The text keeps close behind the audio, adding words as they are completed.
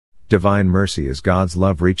Divine mercy is God's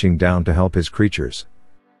love reaching down to help His creatures.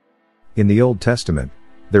 In the Old Testament,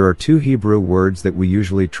 there are two Hebrew words that we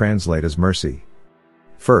usually translate as mercy.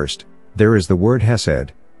 First, there is the word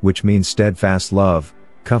hesed, which means steadfast love,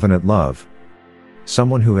 covenant love.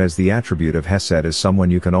 Someone who has the attribute of hesed is someone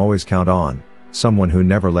you can always count on, someone who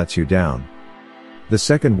never lets you down. The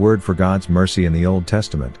second word for God's mercy in the Old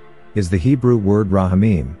Testament is the Hebrew word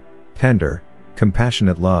rahamim, tender,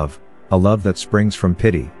 compassionate love, a love that springs from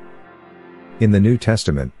pity. In the New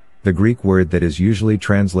Testament, the Greek word that is usually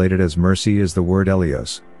translated as mercy is the word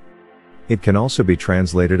eleos. It can also be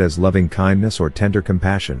translated as loving kindness or tender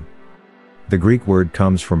compassion. The Greek word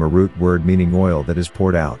comes from a root word meaning oil that is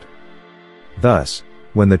poured out. Thus,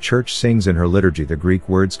 when the Church sings in her liturgy the Greek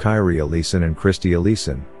words Kyrie eleison and Christi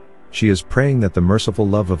eleison, she is praying that the merciful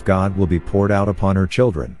love of God will be poured out upon her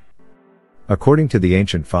children. According to the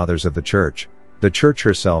ancient fathers of the Church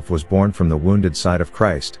herself was born from the wounded side of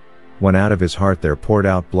Christ, when out of His heart there poured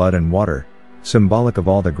out blood and water, symbolic of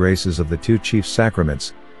all the graces of the two chief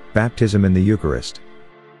sacraments, baptism and the Eucharist.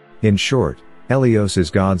 In short, eleos is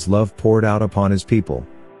God's love poured out upon His people.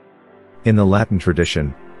 In the Latin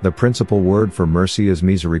tradition, the principal word for mercy is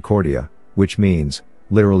misericordia, which means,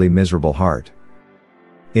 literally miserable heart.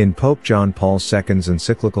 In Pope John Paul II's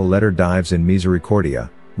encyclical letter Dives in Misericordia,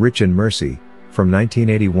 Rich in Mercy, from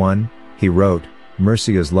 1981, he wrote,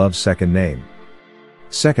 "Mercy is love's second name."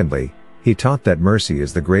 Secondly, he taught that mercy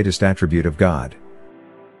is the greatest attribute of God.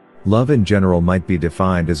 Love in general might be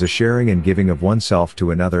defined as a sharing and giving of oneself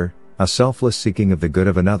to another, a selfless seeking of the good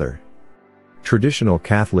of another. Traditional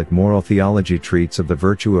Catholic moral theology treats of the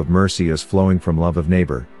virtue of mercy as flowing from love of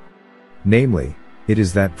neighbor. Namely, it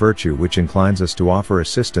is that virtue which inclines us to offer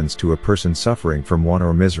assistance to a person suffering from want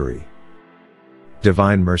or misery.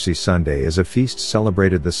 Divine Mercy Sunday is a feast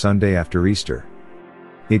celebrated the Sunday after Easter.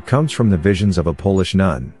 It comes from the visions of a Polish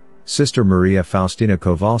nun, Sister Maria Faustina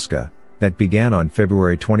Kowalska, that began on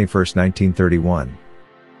February 21, 1931.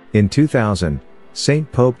 In 2000, Saint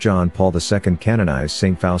Pope John Paul II canonized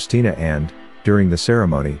Saint Faustina and, during the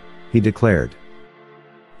ceremony, he declared,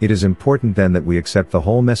 "It is important then that we accept the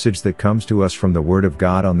whole message that comes to us from the Word of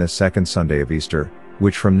God on this second Sunday of Easter,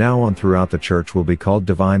 which from now on throughout the Church will be called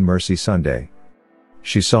Divine Mercy Sunday."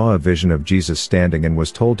 She saw a vision of Jesus standing and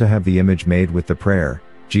was told to have the image made with the prayer,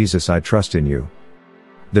 "Jesus, I trust in you."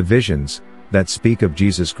 The visions, that speak of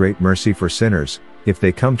Jesus' great mercy for sinners, if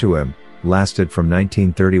they come to Him, lasted from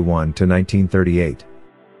 1931 to 1938.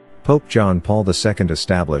 Pope John Paul II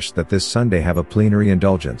established that this Sunday have a plenary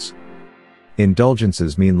indulgence.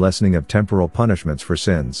 Indulgences mean lessening of temporal punishments for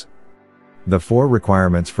sins. The four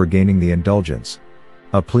requirements for gaining the indulgence.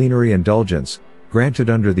 A plenary indulgence, granted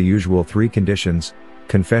under the usual three conditions: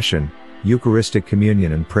 confession, Eucharistic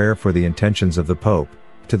communion and prayer for the intentions of the Pope,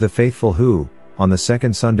 to the faithful who, on the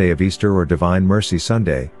second Sunday of Easter or Divine Mercy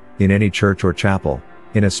Sunday, in any church or chapel,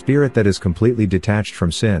 in a spirit that is completely detached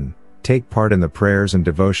from sin, take part in the prayers and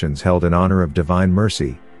devotions held in honor of Divine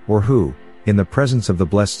Mercy, or who, in the presence of the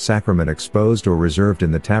Blessed Sacrament exposed or reserved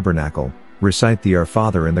in the tabernacle, recite the Our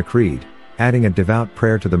Father and the Creed, adding a devout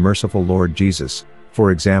prayer to the merciful Lord Jesus,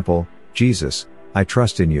 for example, "Jesus, I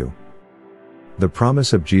trust in you." The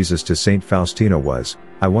promise of Jesus to Saint Faustina was,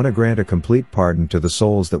 "I want to grant a complete pardon to the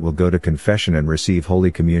souls that will go to confession and receive Holy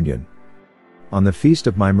Communion on the feast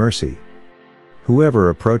of my mercy. Whoever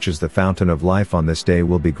approaches the fountain of life on this day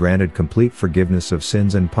will be granted complete forgiveness of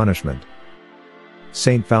sins and punishment."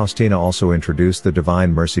 Saint Faustina also introduced the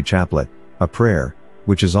Divine Mercy Chaplet, a prayer,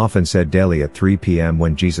 which is often said daily at 3 p.m.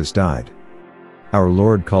 when Jesus died. Our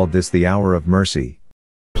Lord called this the hour of mercy.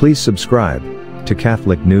 Please subscribe to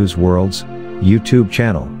Catholic News World's YouTube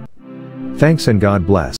channel. Thanks and God bless.